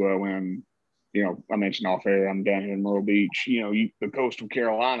similar to when, I mentioned off air, I'm down here in Myrtle Beach, the Coastal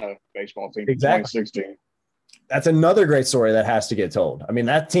Carolina baseball team, exactly. 2016. That's another great story that has to get told. I mean,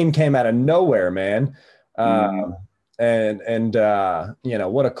 that team came out of nowhere, man. And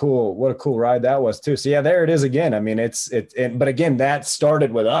what a cool ride that was too. So yeah, there it is again. I mean, but again, that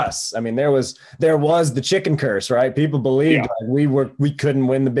started with us. I mean, there was the chicken curse, right? People believed like we couldn't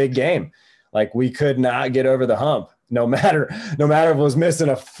win the big game. Like we could not get over the hump. No matter if it was missing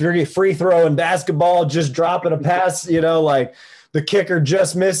a free throw in basketball, just dropping a pass, like the kicker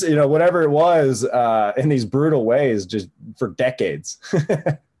just missed, whatever it was, in these brutal ways, just for decades.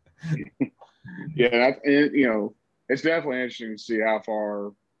 Yeah. it's definitely interesting to see how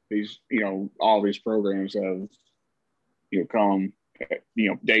far these, all these programs have, come,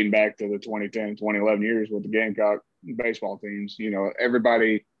 dating back to the 2010, 2011 years with the Gamecock baseball teams.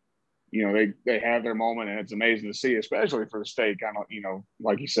 Everybody, they have their moment, and it's amazing to see, especially for the state, kind of,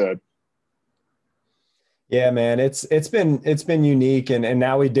 like you said. Yeah, man, it's been unique, and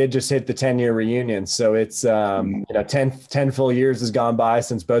now we did just hit the 10-year reunion. So it's 10 full years has gone by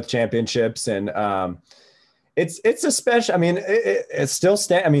since both championships, and it's a special. I mean, it still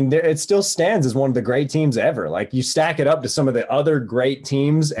stand. I mean, it still stands as one of the great teams ever. Like, you stack it up to some of the other great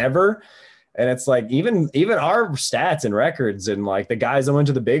teams ever, and it's like even our stats and records and like the guys that went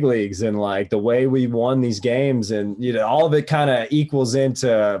to the big leagues and like the way we won these games, and all of it kind of equals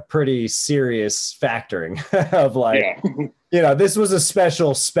into pretty serious factoring of like, this was a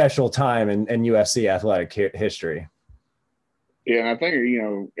special time in USC athletic history. Yeah, and I think,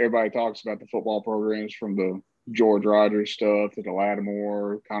 everybody talks about the football programs from the George Rogers stuff to the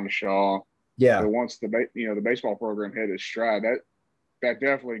Lattimore, Connor Shaw. Yeah. But once the baseball program hit its stride, that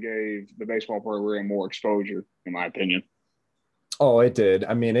definitely gave the baseball program more exposure, in my opinion. Oh, it did.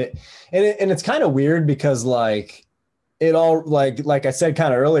 I mean, it's kind of weird because like it all, like I said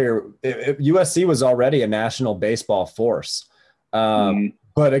kind of earlier, USC was already a national baseball force.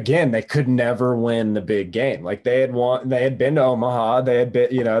 But again, they could never win the big game. Like they had been to Omaha. They had been,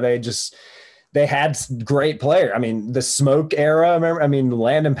 they had great players. I mean, the Smoke era,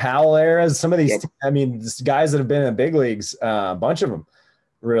 Landon Powell era, some of these, guys that have been in the big leagues, a bunch of them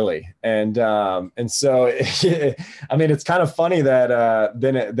really. And so, it's kind of funny that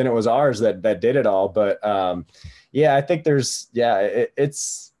then it was ours that did it all. But I think it's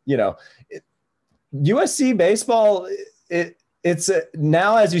USC baseball, it's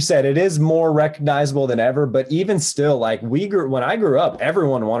now, as you said, it is more recognizable than ever, but even still, like when I grew up,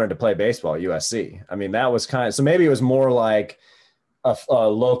 everyone wanted to play baseball at USC. I mean, that was so maybe it was more like a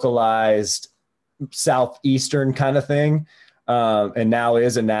localized Southeastern kind of thing. And now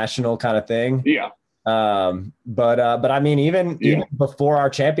is a national kind of thing. Yeah. But I mean, even before our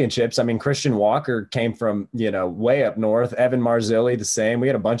championships, I mean, Christian Walker came from, way up north. Evan Marzilli, the same. We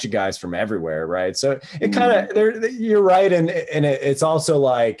had a bunch of guys from everywhere, right? So it kind of, you're right. And it's also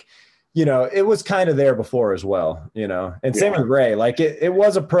like, it was kind of there before as well, and same with Ray. Like it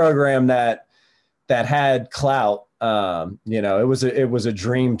was a program that had clout. It was a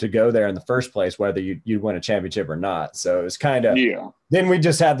dream to go there in the first place, whether you'd win a championship or not. So it was kind of, then we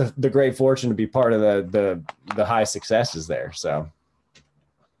just had the great fortune to be part of the high successes there. So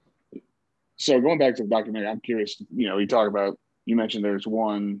going back to the documentary, I'm curious, you mentioned there's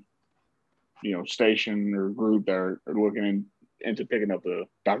one, station or group that are looking into picking up the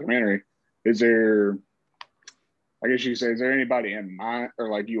documentary. Is there, I guess you could say, is there anybody in mind or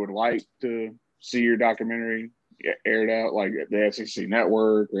like you would like to see your documentary aired out, like the SEC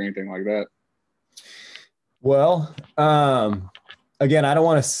network or anything like that? Well, again, I don't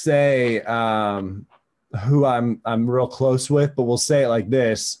want to say who I'm real close with, but we'll say it like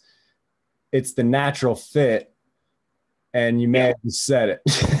this: it's the natural fit, and you may have just said it.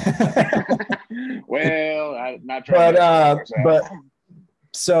 Well, I'm not trying but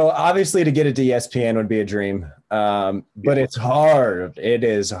so obviously to get it to ESPN would be a dream, but it's hard. It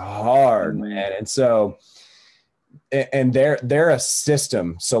is hard, man, and so. And they're a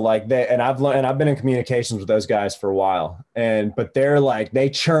system. So like I've been in communications with those guys for a while, but they're like, they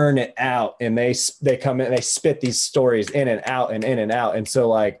churn it out and they come in, they spit these stories in and out and in and out. And so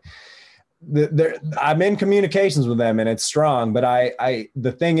like I'm in communications with them and it's strong, but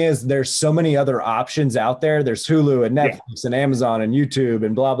the thing is there's so many other options out there. There's Hulu and Netflix and Amazon and YouTube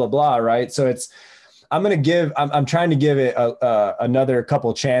and blah, blah, blah. Right. So I'm trying to give it another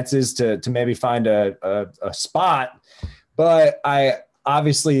couple chances to maybe find a spot, but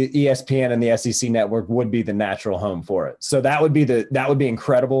obviously ESPN and the SEC network would be the natural home for it. So that would be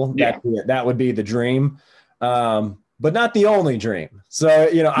incredible. Yeah. That would be the dream. But not the only dream. So,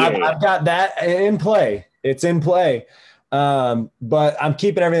 I've got that in play. It's in play. But I'm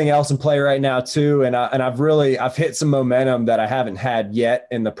keeping everything else in play right now too. And I've hit some momentum that I haven't had yet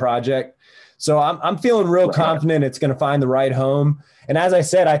in the project. So I'm feeling real confident it's going to find the right home. And as I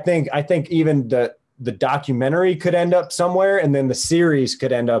said, I think even the documentary could end up somewhere, and then the series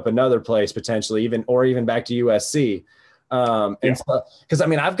could end up another place potentially, even back to USC. And so, because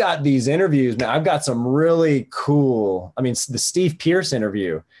I've got these interviews, man. I've got some really cool. The Steve Pearce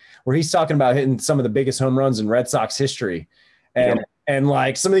interview where he's talking about hitting some of the biggest home runs in Red Sox history, and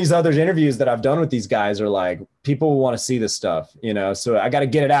like some of these other interviews that I've done with these guys are like, people want to see this stuff, So I got to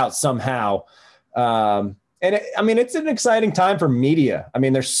get it out somehow. And I mean, it's an exciting time for media. I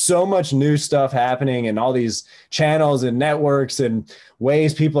mean, there's so much new stuff happening and all these channels and networks and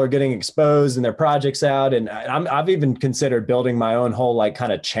ways people are getting exposed and their projects out. And I've even considered building my own whole like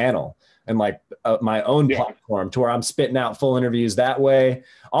kind of channel and like my own platform to where I'm spitting out full interviews that way,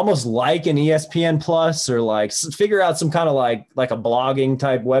 almost like an ESPN Plus, or like figure out some kind of like a blogging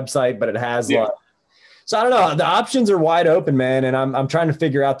type website, but it has like, so I don't know. The options are wide open, man. And I'm trying to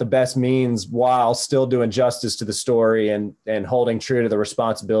figure out the best means while still doing justice to the story and holding true to the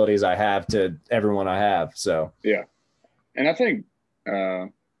responsibilities I have to everyone I have. So, yeah. And I think,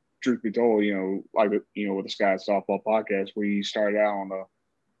 truth be told, like, with the Sky Softball podcast, we started out on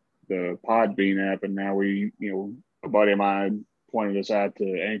the Podbean app, and now we, a buddy of mine pointed us out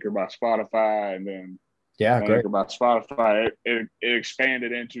to Anchor by Spotify, and then Anchor by Spotify, it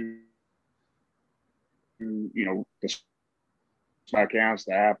expanded into, the accounts,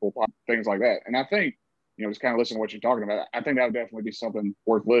 the Apple, things like that. And I think, just kind of listen to what you're talking about. I think that would definitely be something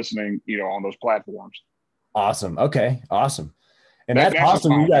worth listening, on those platforms. Awesome. Okay. Awesome. And that's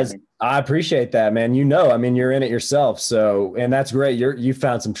awesome. You guys, I appreciate that, man. I mean, you're in it yourself. So, and that's great. You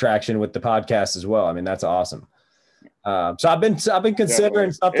found some traction with the podcast as well. I mean, that's awesome. So I've been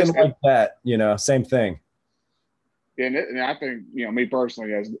considering something like that, same thing. And I think, me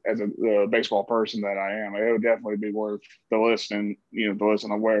personally, as a baseball person that I am, it would definitely be worth the listen, to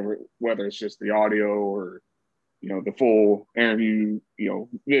listen on whether it's just the audio or, the full interview,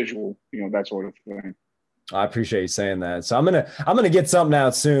 visual, that sort of thing. I appreciate you saying that. So I'm gonna get something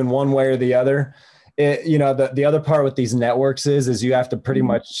out soon, one way or the other. The other part with these networks is you have to pretty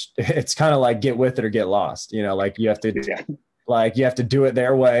much, it's kind of like get with it or get lost. Like you have to do it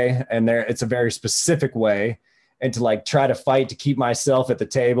their way, and it's a very specific way. And to like try to fight to keep myself at the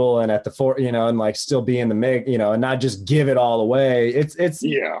table and at the fore, and like still be in the mix, and not just give it all away.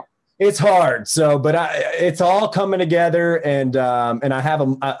 It's hard. So, but it's all coming together, and I have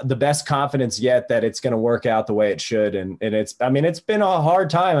the best confidence yet that it's going to work out the way it should. And it's been a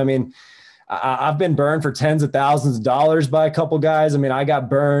hard time. I mean, I've been burned for tens of thousands of dollars by a couple guys. I mean, I got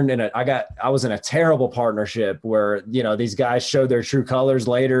burned and I was in a terrible partnership where, these guys showed their true colors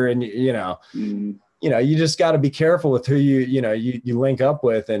later, and, you just got to be careful with who you link up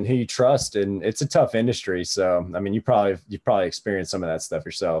with and who you trust. And it's a tough industry. So, I mean, you probably experienced some of that stuff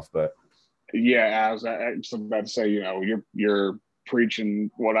yourself, but. Yeah. I was about to say, you're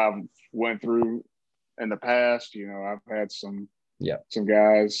preaching what I've went through in the past. I've had some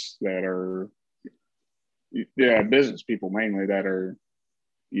guys that are, business people mainly that are,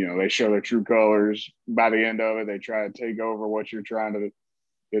 they show their true colors. By the end of it, they try to take over what you're trying to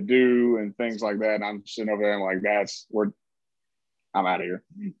do and things like that. And I'm sitting over there and like, I'm out of here.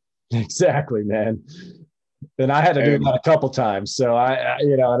 Exactly, man. And I had to do that a couple times. So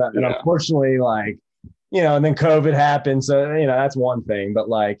and unfortunately, like, and then COVID happened. So, that's one thing, but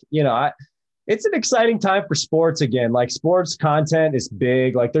like, it's an exciting time for sports again. Like sports content is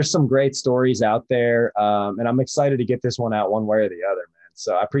big. Like there's some great stories out there. And I'm excited to get this one out one way or the other, man.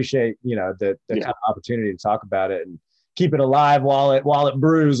 So I appreciate, the kind of opportunity to talk about it and keep it alive while it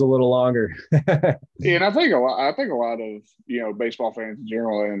brews a little longer. And I think a lot of, baseball fans in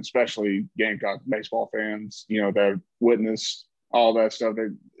general, and especially Gamecock baseball fans, that witness all that stuff,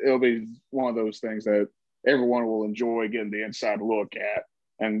 it'll be one of those things that everyone will enjoy getting the inside look at.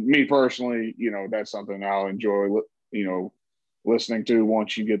 And me personally, that's something I'll enjoy, listening to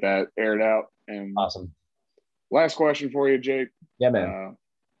once you get that aired out. And awesome. Last question for you, Jake. Yeah, man.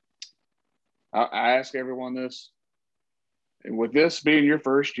 I ask everyone this. And with this being your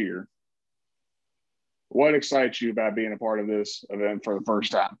first year, what excites you about being a part of this event for the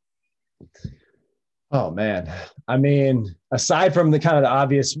first time? Oh man. I mean, aside from the kind of the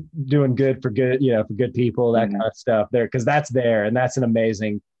obvious doing good for good, for good people, that kind of stuff there, because that's there and that's an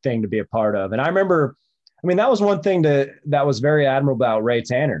amazing thing to be a part of. And I remember, that was one thing that was very admirable about Ray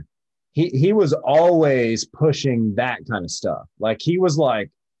Tanner. He was always pushing that kind of stuff. Like he was like,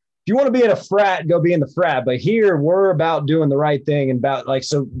 if you want to be in a frat, go be in the frat. But here we're about doing the right thing and about like,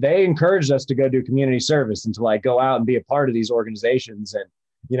 so they encouraged us to go do community service and to like go out and be a part of these organizations. And,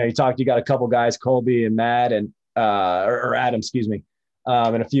 you got a couple guys, Colby and Matt and, or Adam, excuse me.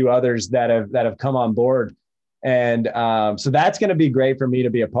 And a few others that have come on board. And so that's going to be great for me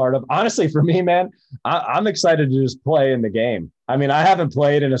to be a part of. Honestly, for me, man, I'm excited to just play in the game. I mean, I haven't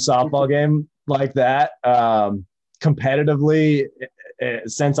played in a softball game like that competitively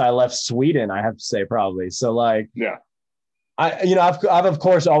since I left Sweden, I have to say probably. So like, yeah, I've of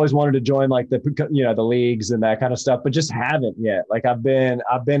course always wanted to join like the leagues and that kind of stuff, but just haven't yet. Like I've been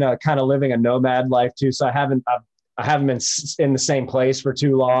kind of living a nomad life too. So I haven't been in the same place for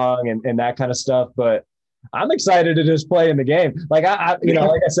too long and that kind of stuff. But I'm excited to just play in the game. Like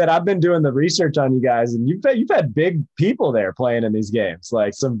like I said, I've been doing the research on you guys, and you've had big people there playing in these games,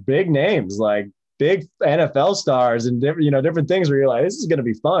 like some big names, like big NFL stars and different things where you're like, this is going to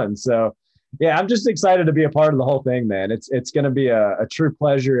be fun. So yeah, I'm just excited to be a part of the whole thing, man. It's going to be a true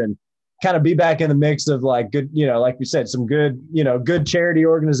pleasure and kind of be back in the mix of like good, like we said, some good, good charity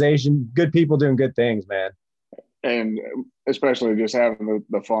organization, good people doing good things, man. And especially just having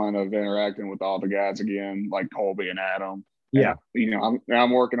the fun of interacting with all the guys again, like Colby and Adam. Yeah. And,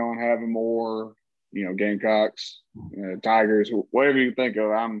 I'm working on having more, Gamecocks, Tigers, whatever you think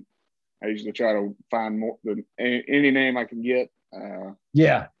of. I usually try to find more any name I can get.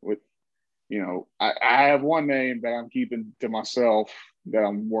 Yeah. With, I have one name that I'm keeping to myself that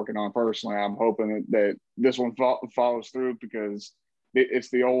I'm working on personally. I'm hoping that this one follows through because it's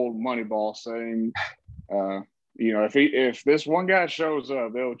the old Moneyball saying, if this one guy shows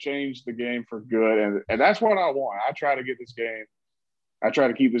up, they'll change the game for good, and that's what I want. I try to get this game. I try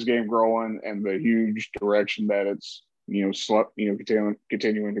to keep this game growing and the huge direction that it's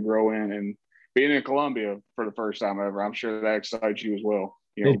continuing to grow in, and being in Columbia for the first time ever. I'm sure that excites you as well.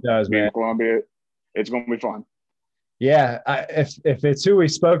 It does, being man. in Columbia, it's going to be fun. Yeah, if it's who we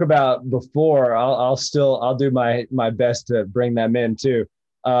spoke about before, I'll do my best to bring them in too.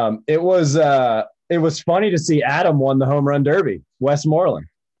 It was funny to see Adam won the home run derby, Westmoreland.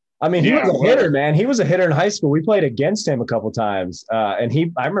 I mean, he was a hitter, man. He was a hitter in high school. We played against him a couple times,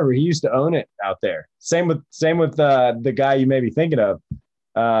 and I remember he used to own it out there. Same with the guy you may be thinking of,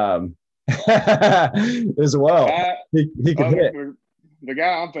 as well. He could hit. The guy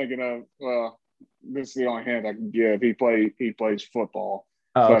I'm thinking of, well, this is the only hint I can give. He plays football.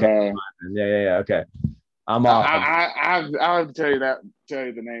 Oh, okay. Yeah. Okay. I'm off. I have to tell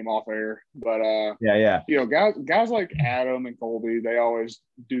you the name off air, but yeah. Guys like Adam and Colby, they always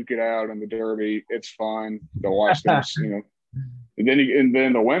duke it out in the derby. It's fun to watch them. And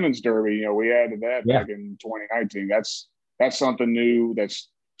then the women's derby. We added that back in 2019. That's something new. That's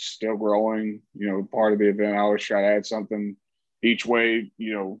still growing. Part of the event. I always try to add something each way.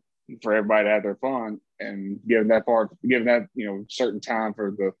 For everybody to have their fun and giving that certain time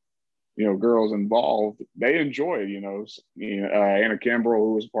for the girls involved, they enjoy it. Anna Kimbrell,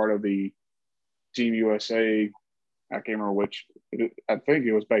 who was part of the Team USA, I can't remember which, I think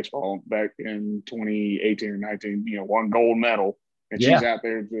it was baseball back in 2018 or 19, won gold medal, and she's out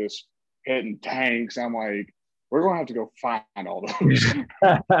there just hitting tanks. I'm like, we're going to have to go find all those.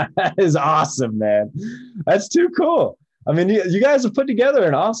 That is awesome, man. That's too cool. I mean, you guys have put together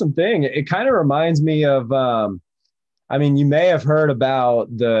an awesome thing. It kind of reminds me of, you may have heard about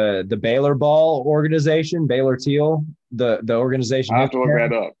the Baylor Ball organization, Baylor Teal, the organization. I have to look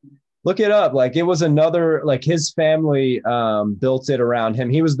that up. Look it up. Like it was another, like his family built it around him.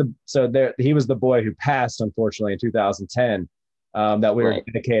 He was the boy who passed, unfortunately, in 2010 that we were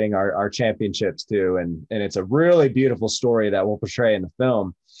dedicating our championships to. And it's a really beautiful story that we'll portray in the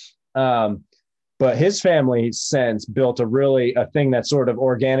film. But his family since built a thing that sort of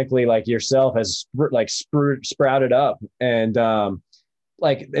organically, like yourself, has sprouted up. And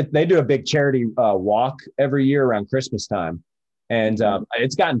they do a big charity walk every year around Christmas time. And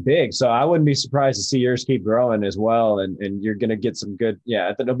it's gotten big. So I wouldn't be surprised to see yours keep growing as well. And you're going to get some good,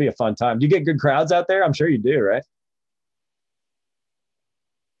 I think it'll be a fun time. Do you get good crowds out there? I'm sure you do, right?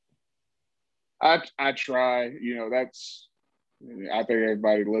 I try, I think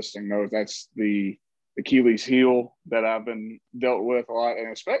everybody listening knows that's the Achilles heel that I've been dealt with a lot.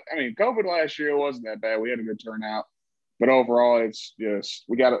 And COVID last year wasn't that bad. We had a good turnout, but overall, it's just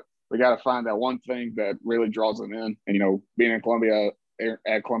we got to find that one thing that really draws them in. And being in Columbia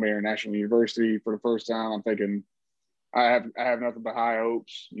at Columbia International University for the first time, I'm thinking I have nothing but high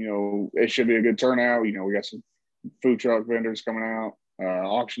hopes. It should be a good turnout. We got some food truck vendors coming out,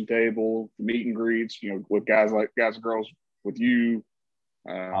 auction table, meet and greets. With guys and girls with you.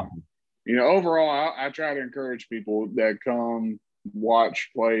 Overall, I try to encourage people that come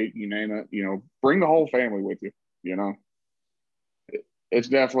watch, play, you name it, bring the whole family with you. It's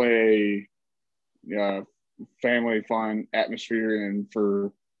definitely a family fun atmosphere. And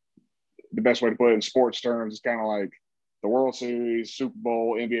for the best way to put it in sports terms, it's kind of like the World Series, Super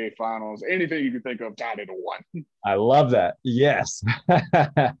Bowl, NBA Finals, anything you can think of tied into one. I love that. Yes.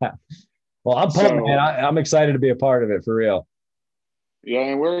 Well, I'm pumped, man. I'm excited to be a part of it for real. Yeah,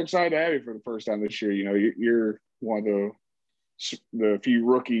 and we're excited to have you for the first time this year. You're one of the few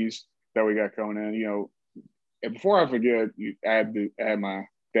rookies that we got coming in. And before I forget, I had my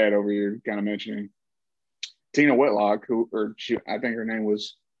dad over here kind of mentioning Tina Whitlock, I think her name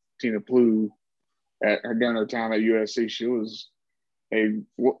was Tina Plew. During her time at USC, she was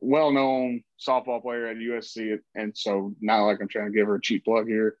well-known softball player at USC, and so not like I'm trying to give her a cheap plug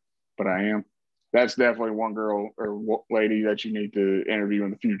here, but I am. That's definitely one girl or lady that you need to interview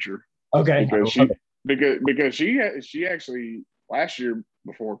in the future. Okay. Because she actually last year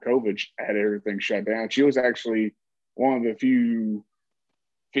before COVID had everything shut down. She was actually one of the few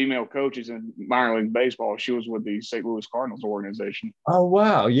female coaches in minor league baseball. She was with the St. Louis Cardinals organization. Oh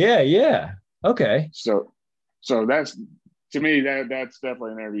wow, yeah. Okay. So that's to me that's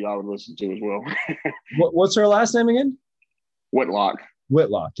definitely an interview I would listen to as well. What's her last name again? Whitlock,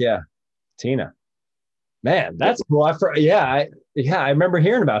 yeah. Tina. Man, that's cool. I remember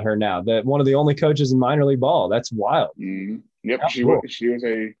hearing about her now. That one of the only coaches in minor league ball. That's wild. Mm-hmm. Yep, that's she cool. She was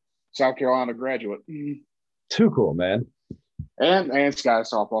a South Carolina graduate. Mm-hmm. Too cool, man. And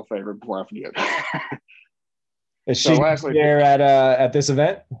Sky's softball favorite. Before I forget. Is she there at this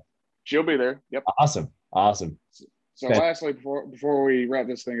event? She'll be there. Yep. Awesome. So lastly, before we wrap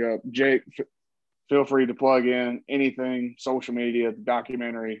this thing up, Jake, feel free to plug in anything, social media,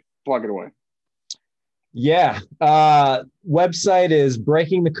 documentary, plug it away. Yeah. Website is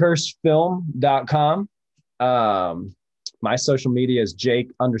breakingthecursedfilm.com. My social media is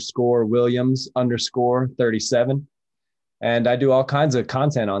Jake_Williams_37. And I do all kinds of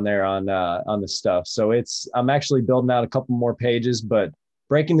content on there on this stuff. So I'm actually building out a couple more pages, but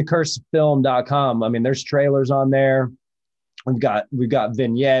breakingthecursedfilm.com. I mean, there's trailers on there. We've got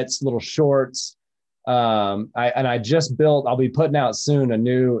vignettes, little shorts. I just built, I'll be putting out soon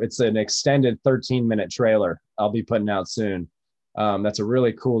it's an extended 13-minute trailer I'll be putting out soon. That's a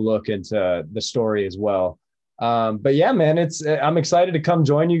really cool look into the story as well. But yeah, man, I'm excited to come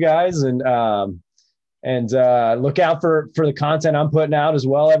join you guys and look out for the content I'm putting out as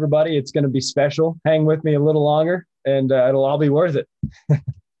well, everybody. It's going to be special. Hang with me a little longer and it'll all be worth it.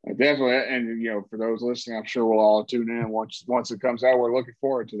 Definitely. And, for those listening, I'm sure we'll all tune in once it comes out. We're looking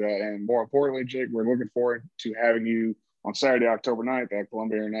forward to that. And more importantly, Jake, we're looking forward to having you on Saturday, October 9th at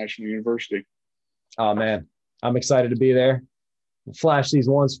Columbia International University. Oh, man, I'm excited to be there. We'll flash these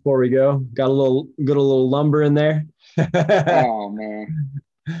once before we go. Got a little lumber in there. Oh, man.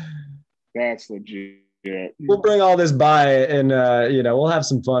 That's legit. We'll bring all this by and, we'll have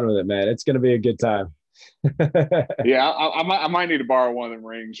some fun with it, man. It's going to be a good time. Yeah, I might need to borrow one of them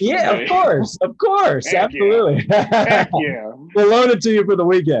rings. Yeah, of course. Heck Absolutely. Yeah. Heck yeah. We'll loan it to you for the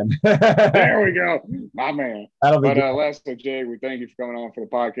weekend. There we go, my man. That'll be good. Lastly, Jay, we thank you for coming on for the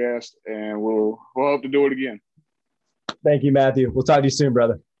podcast, and we'll hope to do it again. Thank you, Matthew. We'll talk to you soon,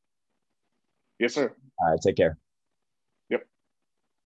 brother. Yes, sir. All right, take care.